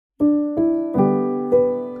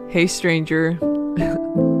Hey stranger.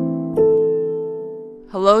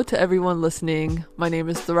 Hello to everyone listening. My name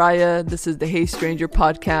is Thoraya. This is the Hey Stranger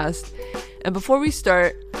podcast. And before we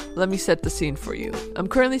start, let me set the scene for you. I'm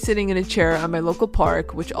currently sitting in a chair at my local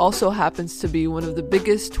park, which also happens to be one of the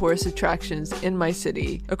biggest tourist attractions in my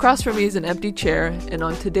city. Across from me is an empty chair, and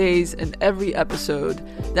on today's and every episode,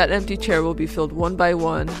 that empty chair will be filled one by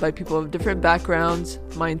people of different backgrounds,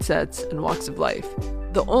 mindsets, and walks of life.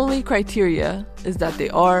 The only criteria is that they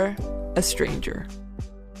are a stranger.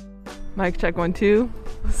 Mic check 1 2.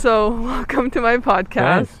 So, welcome to my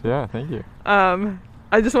podcast. Thanks. Yeah, thank you.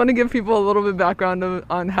 I just want to give people a little bit of background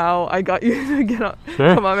on how I got you to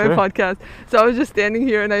come on my podcast. So I was just standing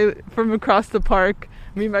here, and from across the park,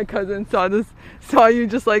 me and my cousin saw you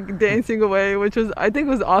just like dancing away, which I think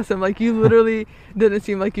was awesome. Like, you literally didn't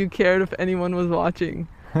seem like you cared if anyone was watching.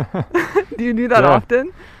 Do you do that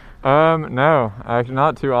often? No, actually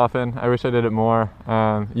not too often. I wish I did it more.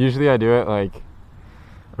 Usually I do it like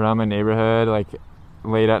around my neighborhood, like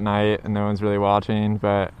late at night, and no one's really watching.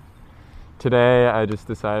 But today I just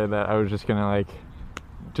decided that I was just gonna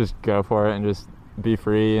just go for it and just be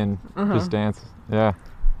free and just dance. Yeah.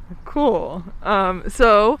 Cool.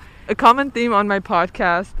 So a common theme on my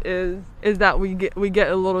podcast is that we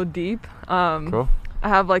get a little deep. Cool. I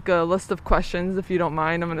have like a list of questions. If you don't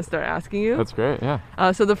mind, I'm going to start asking you. That's great,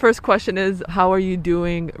 yeah. So the first question is, how are you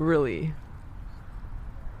doing really?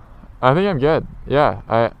 I think I'm good. Yeah,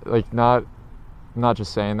 I not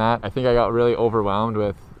just saying that. I think I got really overwhelmed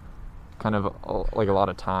with kind of like a lot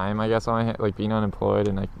of time, I guess, on my like being unemployed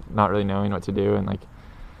and like not really knowing what to do, and like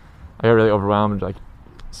I got really overwhelmed like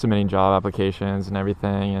submitting job applications and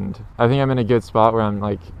everything. And I think I'm in a good spot where I'm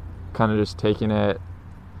like kind of just taking it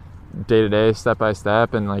day to day, step by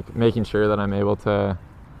step, and like making sure that I'm able to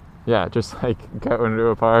just like go into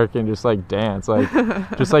a park and just like dance, like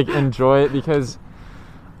just like enjoy it, because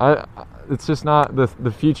it's just not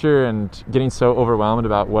the future, and getting so overwhelmed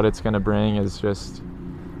about what it's going to bring is just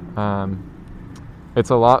it's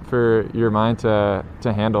a lot for your mind to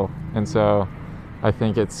handle. And so I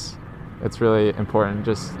think it's really important,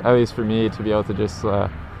 just at least for me, to be able to just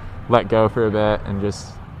let go for a bit and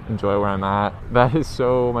just enjoy where I'm at. That is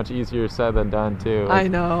so much easier said than done too. Like, I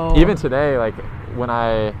know. Even today, like when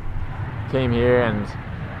I came here, and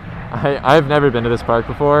I've never been to this park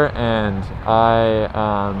before, and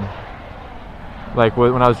like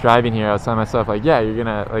when I was driving here, I was telling myself like, yeah, you're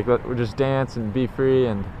gonna we'll just dance and be free,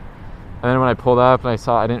 and then when I pulled up and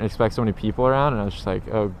I didn't expect so many people around, and I was just like,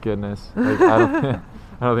 oh goodness, like I don't think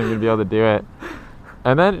I'm gonna be able to do it.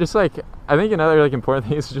 And then just like, I think another like important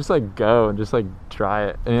thing is to just like go and just like try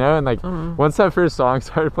it, you know. And like once that first song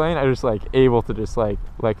started playing, I was like able to just like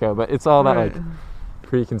let go. But it's all that like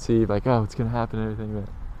preconceived, like, oh, it's gonna happen and everything.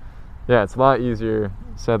 But yeah, it's a lot easier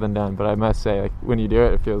said than done. But I must say, like, when you do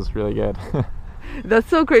it, it feels really good. That's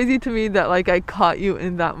so crazy to me that like I caught you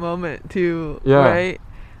in that moment too. Yeah. Right.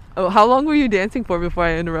 Oh, how long were you dancing for before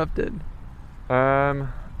I interrupted?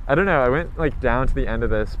 I don't know. I went like down to the end of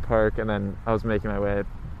this park, and then I was making my way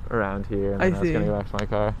around here, and then I was gonna go back to my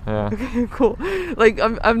car. Yeah. Okay, cool. Like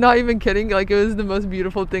I'm not even kidding. Like, it was the most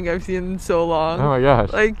beautiful thing I've seen in so long. Oh my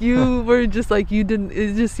gosh. Like, you were just like, you didn't.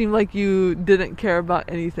 It just seemed like you didn't care about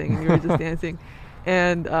anything, and you were just dancing.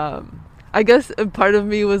 And I guess a part of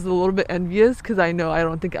me was a little bit envious, because I know I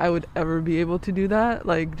don't think I would ever be able to do that.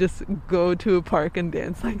 Like, just go to a park and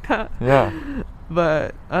dance like that. Yeah.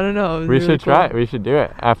 But I don't know. We should try it. We should do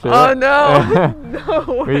it after. Oh that. No!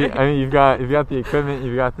 No way. I mean, you've got the equipment,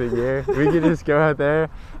 you've got the gear. We could just go out there,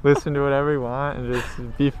 listen to whatever we want, and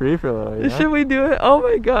just be free for a little. You know? Should we do it? Oh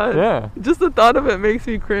my god. Yeah. Just the thought of it makes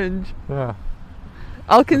me cringe. Yeah.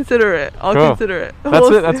 I'll consider it. Cool. Consider it.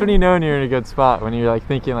 That's when you know when you're in a good spot. When you're like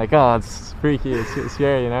thinking like, oh, it's freaky, it's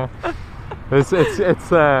scary, you know.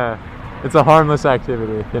 It's a harmless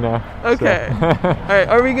activity, you know. Okay. So. All right.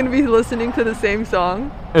 Are we gonna be listening to the same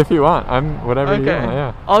song? If you want, whatever you want.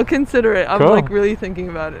 Yeah. I'll consider it. I'm cool. like really thinking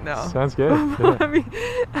about it now. Sounds good. Let me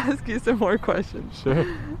ask you some more questions. Sure.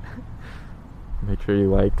 Make sure you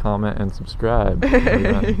like, comment, and subscribe.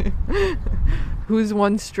 Who's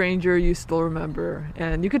one stranger you still remember?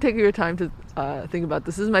 And you could take your time to think about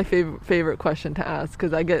this. This is my favorite question to ask,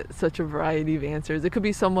 because I get such a variety of answers. It could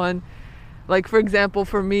be someone, like, for example,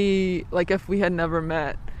 for me, like, if we had never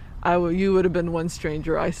met, you would have been one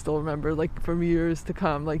stranger I still remember, like, from years to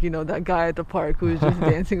come. Like, you know, that guy at the park who was just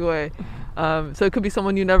dancing away. So it could be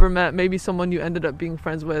someone you never met, maybe someone you ended up being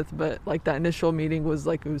friends with, but like that initial meeting was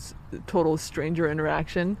like, it was total stranger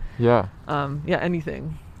interaction. Yeah.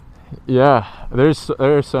 Anything. Yeah, there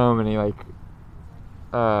are so many like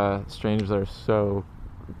strangers that are so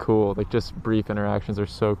cool. Like, just brief interactions are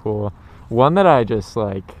so cool. One that I just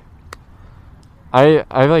like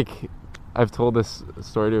I've told this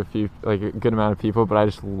story to a few, like a good amount of people, but I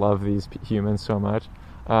just love these humans so much.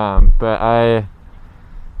 But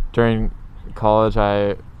during college,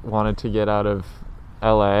 I wanted to get out of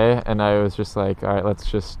LA, and I was just like, all right, let's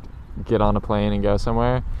just get on a plane and go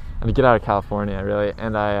somewhere, and to get out of California, really.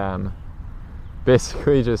 And I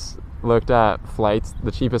basically just looked at flights,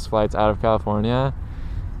 the cheapest flights out of California,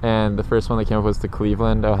 and the first one that came up was to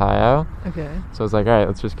Cleveland, Ohio. Okay. So I was like, all right,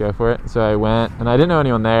 let's just go for it. So I went, and I didn't know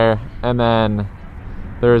anyone there, and then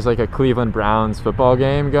there was like a Cleveland Browns football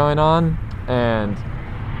game going on, and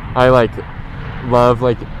I like love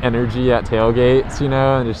like energy at tailgates, you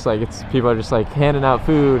know, and just like people are just like handing out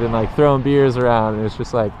food and like throwing beers around, and it's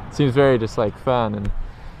just like seems very just like fun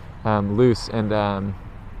and loose, and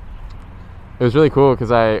it was really cool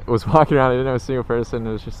because I was walking around, I didn't know a single person.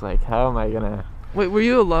 It was just like, how am I gonna... Wait, were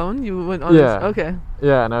you alone? You went on Yeah. this? Okay.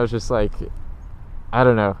 Yeah, and I was just like, I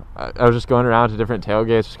don't know. I was just going around to different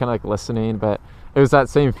tailgates, just kind of like listening, but it was that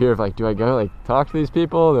same fear of like, do I go like talk to these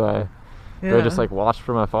people? Do I just like watch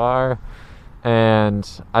from afar? And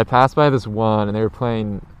I passed by this one, and they were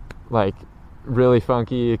playing like really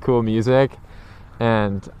funky, cool music,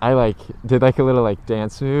 and I like did like a little like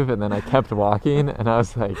dance move, and then I kept walking, and I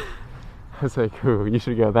was like, ooh, you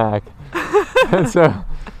should go back. and so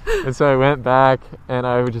I went back, and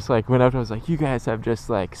I would just like went up, and I was like, you guys have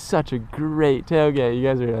just like such a great tailgate. You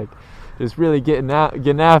guys are like just really getting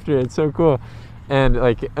after it. It's so cool. And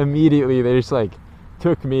like immediately they just like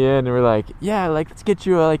took me in and were like, yeah, like let's get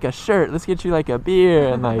you like a shirt, let's get you like a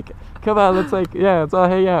beer, and like come on, let's let's all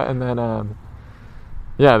hang out. And then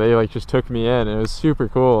they like just took me in, and it was super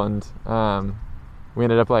cool. And we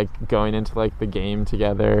ended up like going into like the game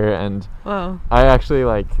together, and wow. I actually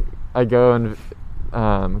like I go and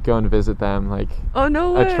visit them, like, oh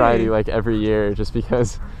no way. I try to like every year, just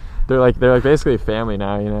because they're like basically family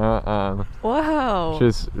now, you know. Wow. Which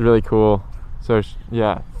is really cool. So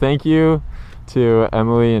yeah, thank you to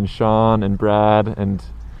Emily and Sean and Brad and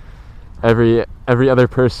every other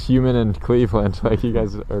human in Cleveland. Like, you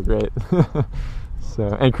guys are great.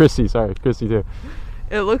 So, and Christy too.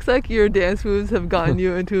 It looks like your dance moves have gotten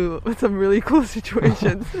you into some really cool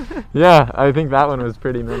situations. Yeah, I think that one was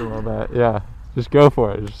pretty minimal, but yeah, just go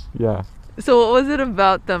for it. Yeah. So what was it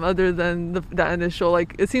about them other than that initial,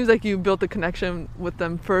 like, it seems like you built a connection with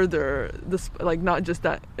them further, this, like, not just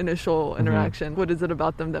that initial interaction. What is it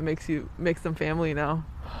about them that makes them family now?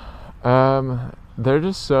 They're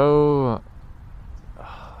just so,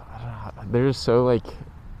 like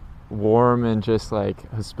warm and just like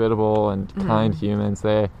hospitable and kind humans.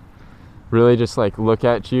 They really just like look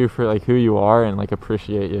at you for like who you are and like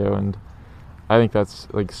appreciate you, and I think that's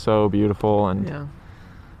like so beautiful. And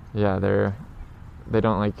yeah, they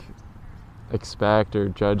don't like expect or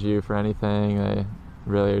judge you for anything. They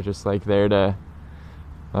really are just like there to,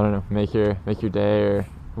 I don't know, make your day or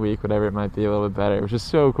week, whatever it might be, a little bit better, which is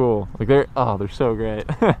so cool. Like they're so great.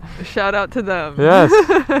 Shout out to them. Yes.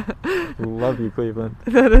 Love you, Cleveland.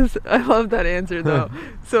 I love that answer though.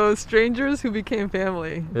 So strangers who became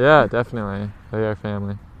family. Yeah, definitely. They are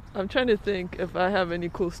family. I'm trying to think if I have any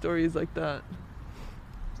cool stories like that.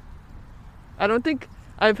 I don't think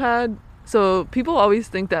I've had, so people always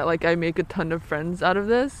think that like I make a ton of friends out of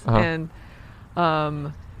this, and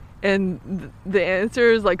the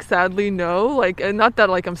answer is like sadly no, like, and not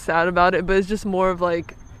that like I'm sad about it, but it's just more of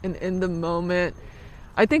like an in the moment.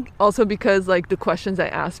 I think also because like the questions I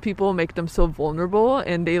ask people make them so vulnerable,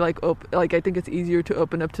 and they like I think it's easier to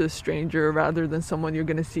open up to a stranger rather than someone you're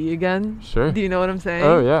gonna see again. Sure. Do you know what I'm saying?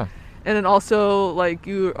 Oh yeah. And then also like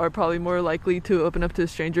you are probably more likely to open up to a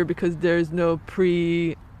stranger because there's no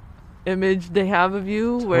image they have of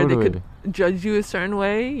you where they could judge you a certain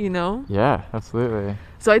way, you know? Yeah, absolutely.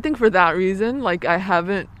 So I think for that reason, like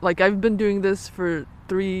I've been doing this for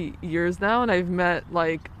 3 years now, and I've met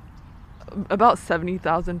like about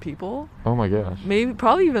 70,000 people. Oh my gosh.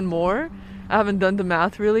 Probably even more. I haven't done the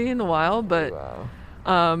math really in a while, but wow.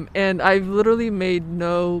 And I've literally made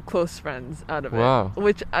no close friends out of it. Wow.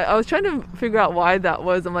 Which I was trying to figure out why that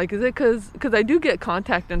was. I'm like, is it because I do get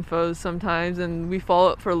contact infos sometimes, and we follow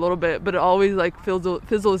up for a little bit, but it always like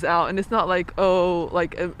fizzles out, and it's not like, oh,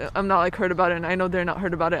 like I'm not like heard about it, and I know they're not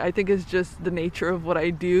heard about it. I think it's just the nature of what I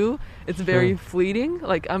do. It's very fleeting.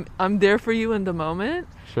 Like I'm there for you in the moment.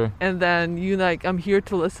 Sure. And then you like, I'm here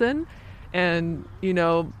to listen, and you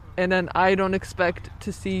know. And then I don't expect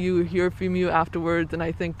to see you, hear from you afterwards, and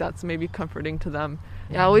I think that's maybe comforting to them.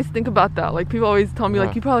 Yeah, I always think about that. Like, people always tell me,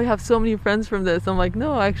 like, you probably have so many friends from this. I'm like,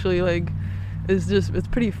 no, actually, like, it's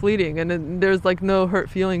pretty fleeting, and then there's, like, no hurt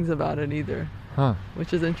feelings about it either.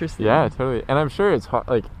 Which is interesting. Yeah, totally. And I'm sure it's hard,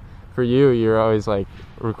 like, for you, you're always like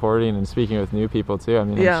recording and speaking with new people too. I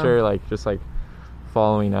mean, Yeah. I'm sure like just like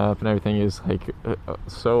following up and everything is like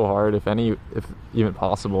so hard, if even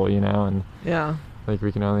possible, and Yeah, like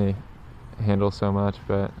we can only handle so much.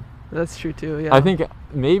 But that's true too. Yeah. I think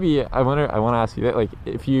maybe I want to ask you that, like,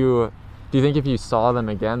 do you think if you saw them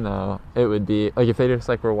again though, it would be like if they just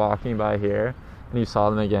like were walking by here and you saw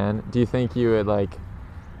them again, do you think you would like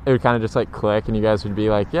it would kind of just like click and you guys would be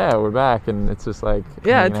like, yeah, we're back, and it's just like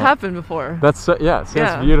yeah, it's happened before. That's Yeah.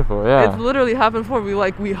 That's beautiful. Yeah, It's literally happened before.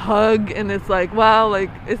 We hug, and it's like, wow, like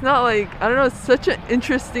it's not like, I don't know, it's such an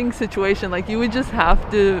interesting situation. Like you would just have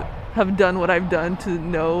to have done what I've done to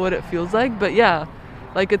know what it feels like. But yeah,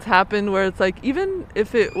 like it's happened where it's like, even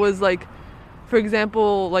if it was like, for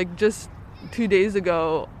example, like just 2 days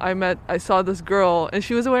ago, I saw this girl and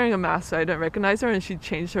she was wearing a mask, so I didn't recognize her, and she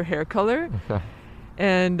changed her hair color. Okay.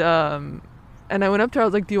 And I went up to her. I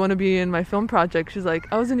was like, do you want to be in my film project? She's like,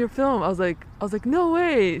 I was in your film. I was like, no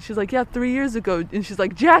way. She's like, yeah, 3 years ago. And she's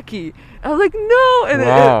like, Jackie. I was like, no. And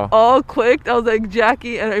wow. it all clicked. I was like,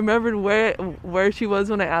 Jackie. And I remembered where she was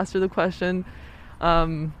when I asked her the question,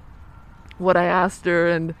 what I asked her.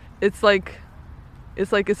 And it's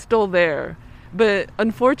still there. But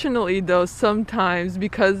unfortunately, though, sometimes,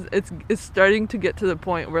 because it's starting to get to the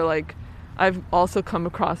point where like I've also come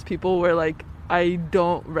across people where like I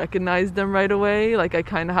don't recognize them right away. Like I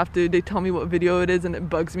kind of have to, they tell me what video it is and it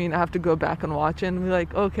bugs me and I have to go back and watch it and be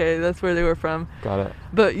like, okay, that's where they were from. Got it.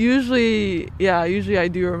 But usually I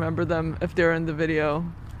do remember them if they're in the video.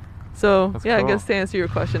 So That's yeah, cool. I guess to answer your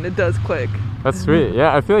question, it does click. That's sweet.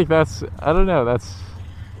 Yeah, I feel like that's, I don't know, that's,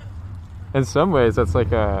 in some ways that's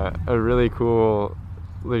like a really cool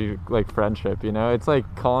like friendship, it's like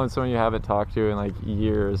calling someone you haven't talked to in like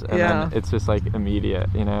years, and then it's just like immediate,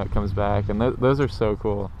 it comes back, and those are so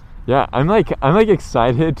cool. Yeah, I'm like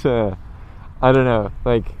excited to, I don't know,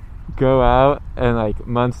 like go out and like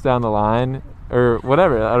months down the line or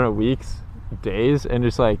whatever, I don't know, weeks, days, and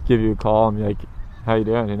just like give you a call and be like, how you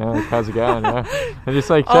doing, like how's it going, and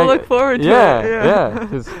just like I'll look forward to it. Yeah,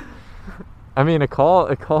 because I mean a call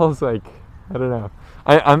is like, I don't know,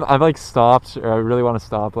 I've like stopped, or I really want to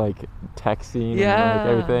stop like texting and like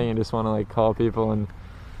everything, and just want to like call people, and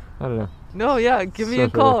I don't know. No, yeah, give me a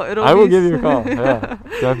call. I will give you a call. Yeah,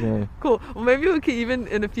 definitely. Cool. Well, maybe we could, even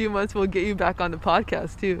in a few months, we'll get you back on the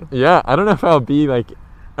podcast too. Yeah, I don't know if I'll be like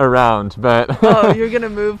around, but oh, you're gonna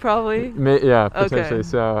move probably? Yeah, potentially. Okay.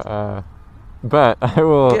 So, but I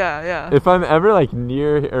will. Yeah. If I'm ever like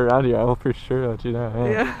near around here, I will for sure let you know.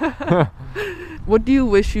 Yeah. What do you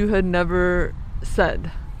wish you had never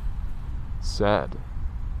said?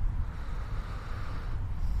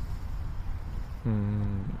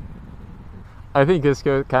 I think this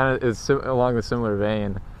is along the similar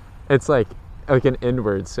vein. It's like an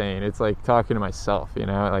inward saying. It's like talking to myself,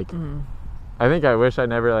 like I think I wish I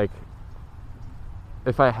never like,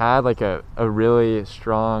 if I had like a really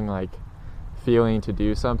strong like feeling to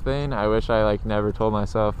do something, I wish I like never told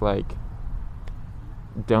myself like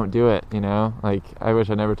don't do it, like I wish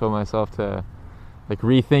I never told myself to like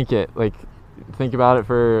rethink it, like think about it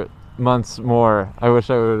for months more. I wish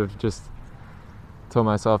I would have just told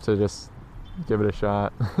myself to just give it a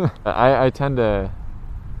shot. I tend to,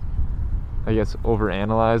 I guess,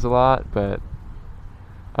 overanalyze a lot, but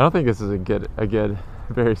I don't think this is a good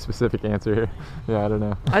very specific answer here. Yeah, I don't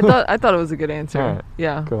know. I thought it was a good answer. Right.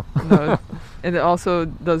 Yeah. Cool. No, and it also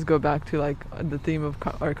does go back to like the theme of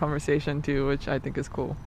our conversation too, which I think is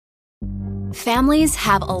cool. Families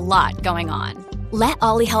have a lot going on. Let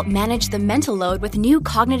Ollie help manage the mental load with new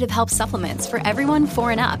cognitive help supplements for everyone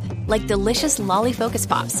 4 and up, like delicious Lolly Focus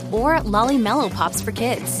Pops or Lolly Mellow Pops for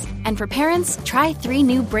kids. And for parents, try 3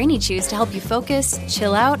 new Brainy Chews to help you focus,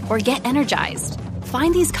 chill out, or get energized.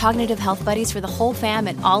 Find these cognitive health buddies for the whole fam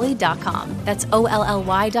at ollie.com. That's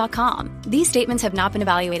OLLY.com. These statements have not been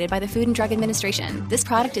evaluated by the Food and Drug Administration. This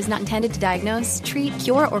product is not intended to diagnose, treat,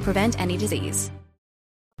 cure, or prevent any disease.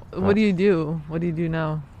 What do you do? What do you do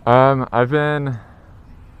now? I've been,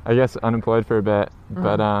 I guess, unemployed for a bit,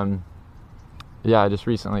 but yeah, I just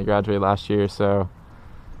recently graduated last year, so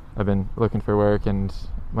I've been looking for work, and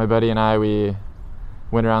my buddy and I, we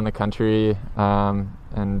went around the country,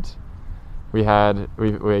 and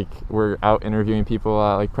we're out interviewing people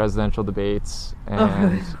at like presidential debates,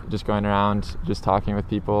 and just going around just talking with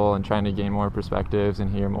people and trying to gain more perspectives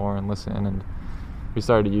and hear more and listen, and we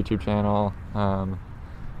started a YouTube channel.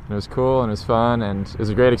 It was cool and it was fun and it was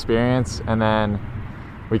a great experience, and then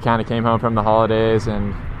we kind of came home from the holidays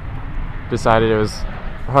and decided it was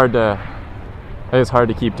hard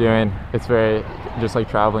to keep doing. It's very just like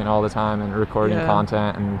traveling all the time and recording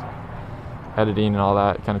content and editing and all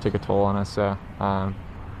that kind of took a toll on us, so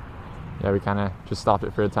yeah, we kind of just stopped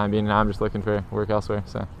it for the time being. Now I'm just looking for work elsewhere.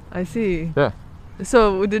 So I see. yeah.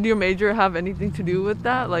 So did your major have anything to do with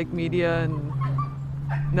that, like media and?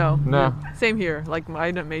 No. Same here. Like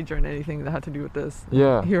I didn't major in anything that had to do with this.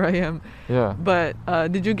 Yeah. Here I am. Yeah. But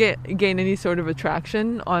did you gain any sort of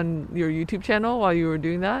attraction on your YouTube channel while you were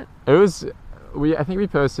doing that? It was, I think we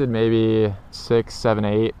posted maybe 6, 7,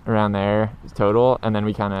 8 around there total, and then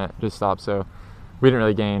we kind of just stopped. So we didn't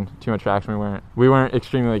really gain too much traction. We weren't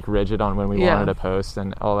extremely like rigid on when we wanted to post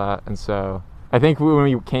and all that. And so I think when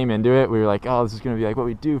we came into it, we were like, oh, this is gonna be like what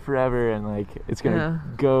we do forever, and like it's gonna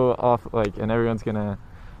go off like, and everyone's gonna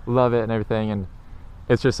love it and everything. And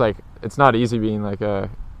it's just like, it's not easy being like a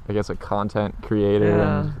content creator.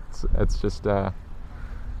 And it's just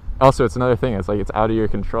also, it's another thing, it's like it's out of your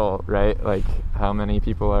control, right? Like how many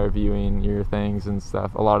people are viewing your things and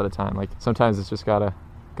stuff a lot of the time. Like sometimes it's just gotta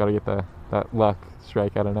get that luck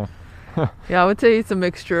strike. I don't know. Yeah, I would say it's a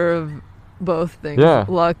mixture of both things.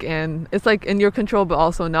 Luck, and it's like in your control but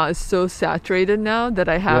also not. It's so saturated now that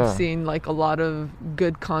I have seen like a lot of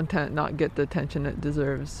good content not get the attention it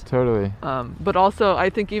deserves. Totally. But also I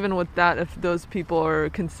think even with that, if those people are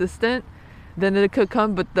consistent, then it could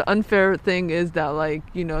come. But the unfair thing is that, like,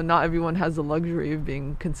 you know, not everyone has the luxury of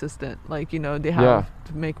being consistent. Like, you know, they have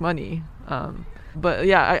to make money. But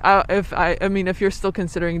yeah, I mean, if you're still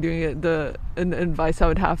considering doing it, the advice I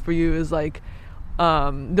would have for you is like,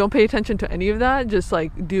 don't pay attention to any of that. Just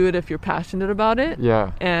like do it if you're passionate about it.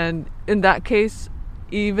 Yeah. And in that case,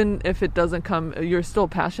 even if it doesn't come, you're still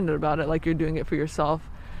passionate about it. Like you're doing it for yourself.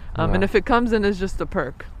 And if it comes in, it's just a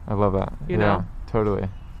perk. I love that. You know, totally.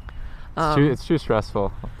 It's too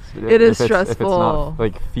stressful. It is stressful. If it's not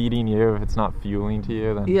like feeding you, if it's not fueling to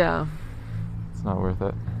you, then it's not worth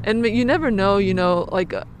it. And you never know, you know,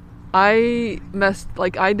 like I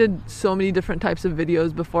did so many different types of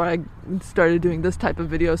videos before I started doing this type of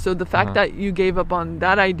video. So the fact that you gave up on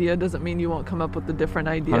that idea doesn't mean you won't come up with a different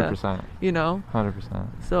idea. 100%. You know? 100%.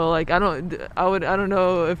 So like I don't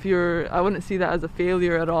know if I wouldn't see that as a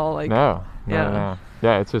failure at all. Like no.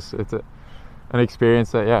 Yeah, it's an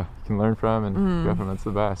experience that you can learn from and go from. It's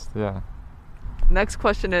the best. Yeah. Next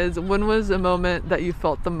question is, when was a moment that you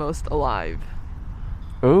felt the most alive?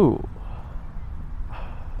 Ooh.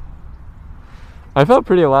 I felt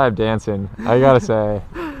pretty alive dancing, I gotta say.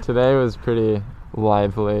 Today was pretty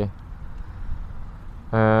lively.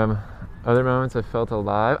 Other moments I felt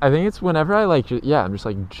alive, I think it's whenever I I'm just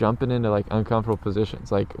like jumping into like uncomfortable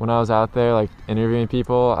positions. Like when I was out there like interviewing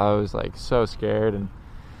people, I was like so scared and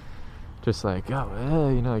just like, you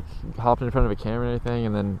know, like hopping in front of a camera and everything,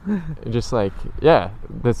 and then just like,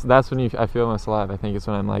 that's when I feel most alive. I think it's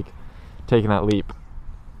when I'm like taking that leap.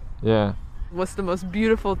 Yeah. What's the most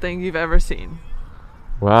beautiful thing you've ever seen?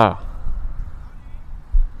 Wow.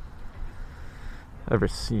 Ever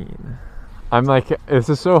seen? I'm like, this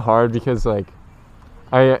is so hard because like,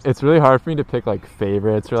 it's really hard for me to pick like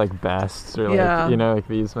favorites or like bests or like, you know, like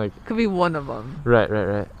these like. Could be one of them.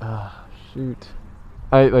 Right. Oh, shoot.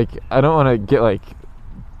 I don't want to get like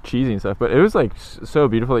cheesy and stuff, but it was like so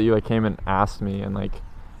beautiful that you like came and asked me and like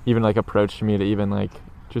even like approached me to even like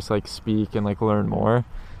just like speak and like learn more.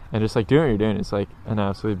 And just like doing what you're doing is like an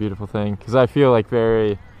absolutely beautiful thing, because I feel like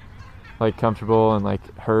very like comfortable and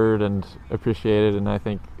like heard and appreciated, and I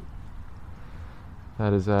think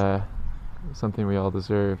that is something we all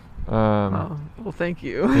deserve. Well, thank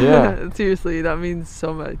you. Yeah. Seriously, that means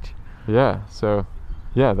so much. Yeah. So,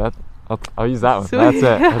 that I'll use that one. Sweet.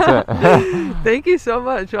 That's it. Thank you so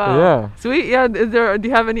much. Wow. Yeah. Sweet. Yeah. Do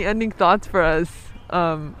you have any ending thoughts for us?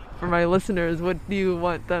 For my listeners, what do you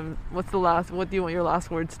want what do you want your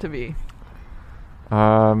last words to be?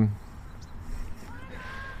 Pop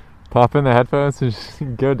in the headphones and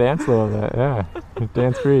just go dance a little bit. Yeah.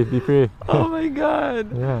 Dance free, be free. Oh my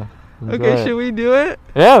God. Yeah. Okay, should we do it?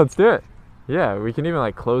 Yeah, let's do it. Yeah, we can even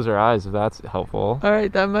like close our eyes if that's helpful. All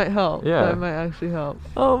right, that might help. Yeah. That might actually help.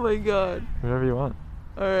 Oh my God. Whatever you want.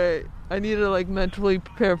 All right. I need to like mentally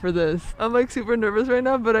prepare for this. I'm like super nervous right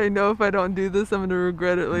now, but I know if I don't do this, I'm gonna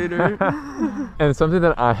regret it later. And something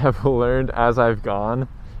that I have learned as I've gone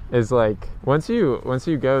is like once you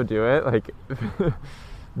go do it, like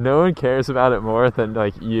no one cares about it more than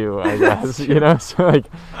like you, I guess. You know, so like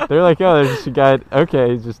they're like, oh, there's just a guy.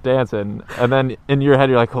 Okay, he's just dancing, and then in your head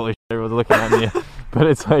you're like, holy shit, everyone's looking at me. But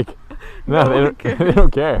it's like, no, they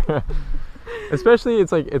don't care. Especially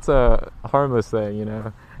it's a harmless thing, you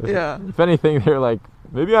know. Yeah. If anything, they're like,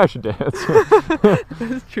 maybe I should dance.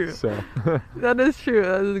 That's true. So. That is true.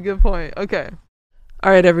 That is a good point. Okay.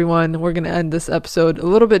 All right, everyone. We're going to end this episode a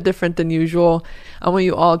little bit different than usual. I want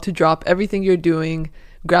you all to drop everything you're doing,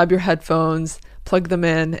 grab your headphones, plug them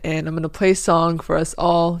in, and I'm going to play a song for us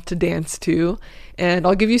all to dance to. And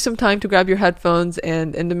I'll give you some time to grab your headphones,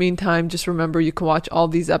 and in the meantime, just remember you can watch all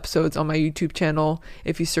these episodes on my YouTube channel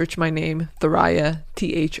if you search my name, Thoraya,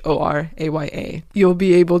 Thoraya. You'll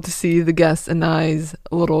be able to see the guests and I's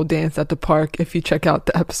little dance at the park if you check out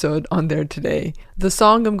the episode on there today. The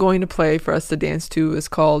song I'm going to play for us to dance to is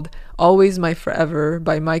called Always My Forever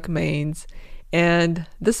by Mike Maines. And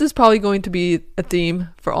this is probably going to be a theme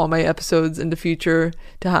for all my episodes in the future,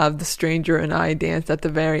 to have the stranger and I dance at the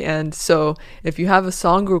very end. So if you have a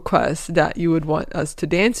song request that you would want us to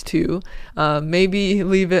dance to, maybe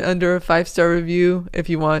leave it under a 5-star review if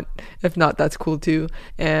you want. If not, that's cool too.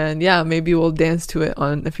 And yeah, maybe we'll dance to it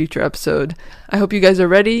on a future episode. I hope you guys are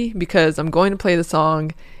ready, because I'm going to play the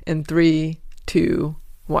song in 3, 2,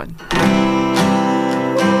 1.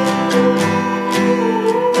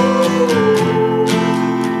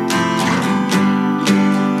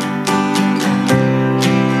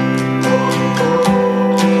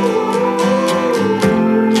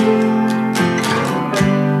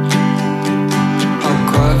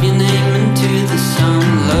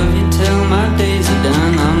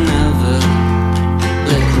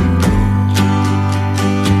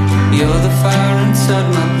 You're the fire inside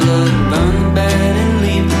my